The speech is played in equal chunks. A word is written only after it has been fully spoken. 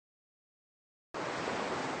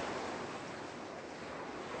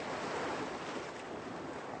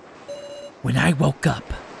When I woke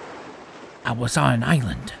up, I was on an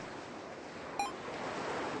island.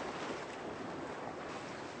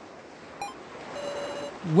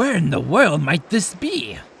 Where in the world might this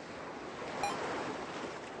be?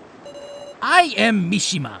 I am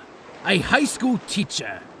Mishima, a high school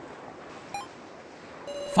teacher.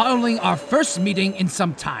 Following our first meeting in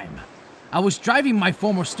some time, I was driving my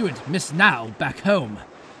former student, Miss NAO, back home,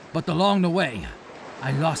 but along the way,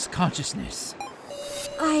 I lost consciousness.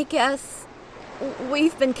 I guess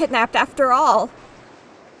we've been kidnapped after all.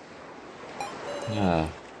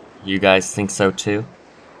 You guys think so too?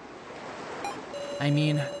 I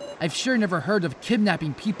mean, I've sure never heard of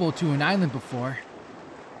kidnapping people to an island before.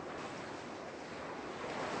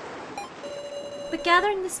 But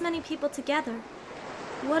gathering this many people together,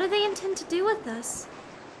 what do they intend to do with us?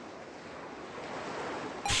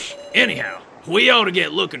 Anyhow, we ought to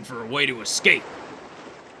get looking for a way to escape.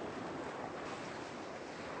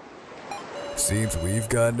 Seems we've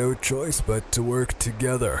got no choice but to work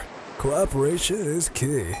together. Cooperation is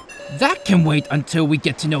key. That can wait until we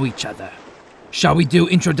get to know each other. Shall we do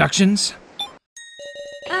introductions?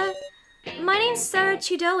 My name's SARA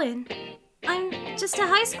CHIDOUIN. I'm just a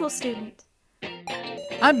high school student.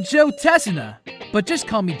 I'm Joe TAZUNA, but just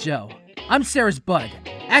call me Joe. I'm Sarah's bud.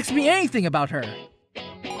 Ask me anything about her.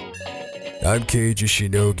 I'm KEIJI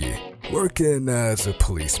SHINOGI, working as a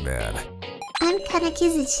policeman. I'm KANNA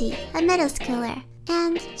KIZUCHI, a middle schooler.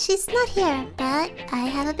 And she's not here, but I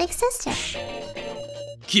have a big sister.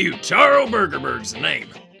 Q-TARO BURGERBERG's the name.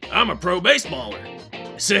 I'm a pro baseballer.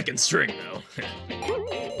 Second string, though.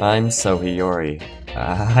 I'm SOU HIYORI.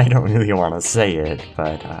 I don't really want to say it,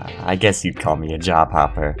 but I guess you'd call me a job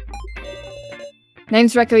hopper.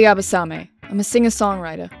 Name's REKO YABUSAME. I'm a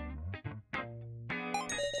singer-songwriter.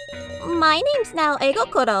 My name's NAO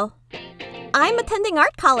EGOKORO. I'm attending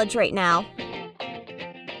art college right now.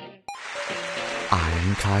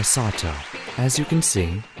 I'm Kai Sato. As you can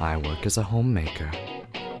see, I work as a homemaker.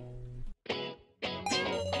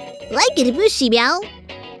 Like it, Ibushi meow.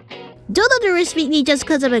 Don't underestimate me just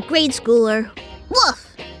because I'm a grade schooler.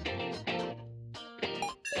 Woof!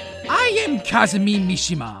 I am KAZUMI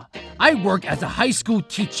Mishima. I work as a high school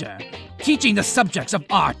teacher, teaching the subjects of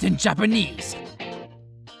art in Japanese.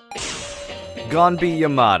 GONBEE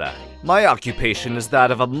YAMADA. My occupation is that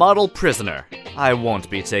of a model prisoner. I won't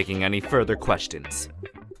be taking any further questions.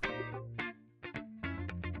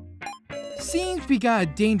 Seems we got a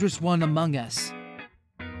dangerous one among us.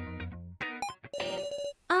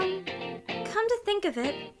 Come to think of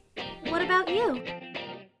it, what about you?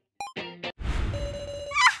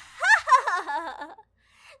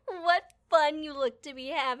 What fun you look to be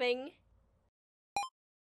having.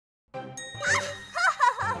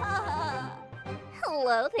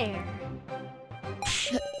 Hello there.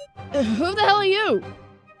 Who the hell are you?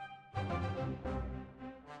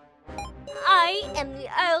 I am the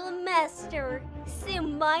Island Master, SUE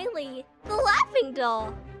Miley, the Laughing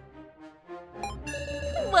Doll.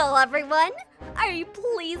 Well, everyone, are you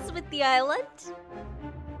pleased with the island?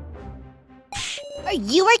 Are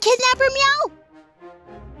you our kidnapper, meow?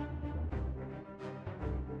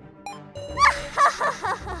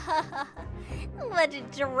 What a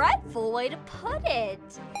dreadful way to put it.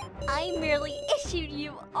 I merely issued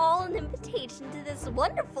you all an invitation to this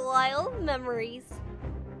wonderful isle of memories.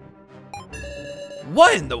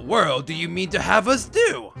 What in the world do you mean to have us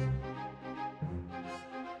do?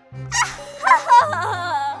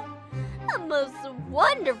 A most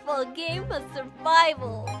wonderful game of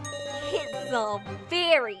survival. It's all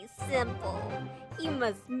very simple. You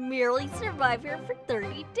must merely survive here for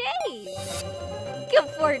 30 days. Go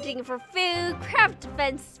foraging for food, craft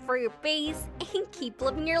defenses for your base, and keep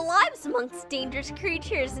living your lives amongst dangerous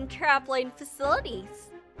creatures and trapline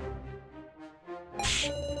facilities.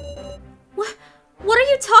 What are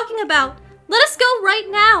you talking about? Let us go right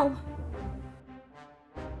now!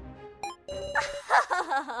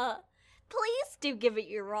 Please do give it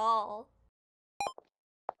your all.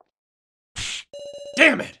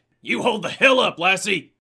 Damn it! You hold the hell up,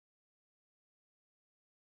 lassie!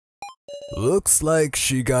 Looks like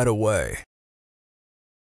she got away.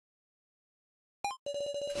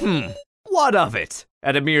 What of it?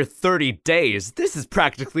 At a mere 30 days, this is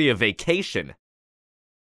practically a vacation.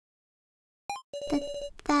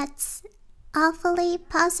 That's awfully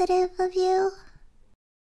positive of you.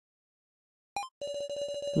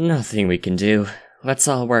 Nothing we can do. Let's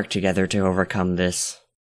all work together to overcome this.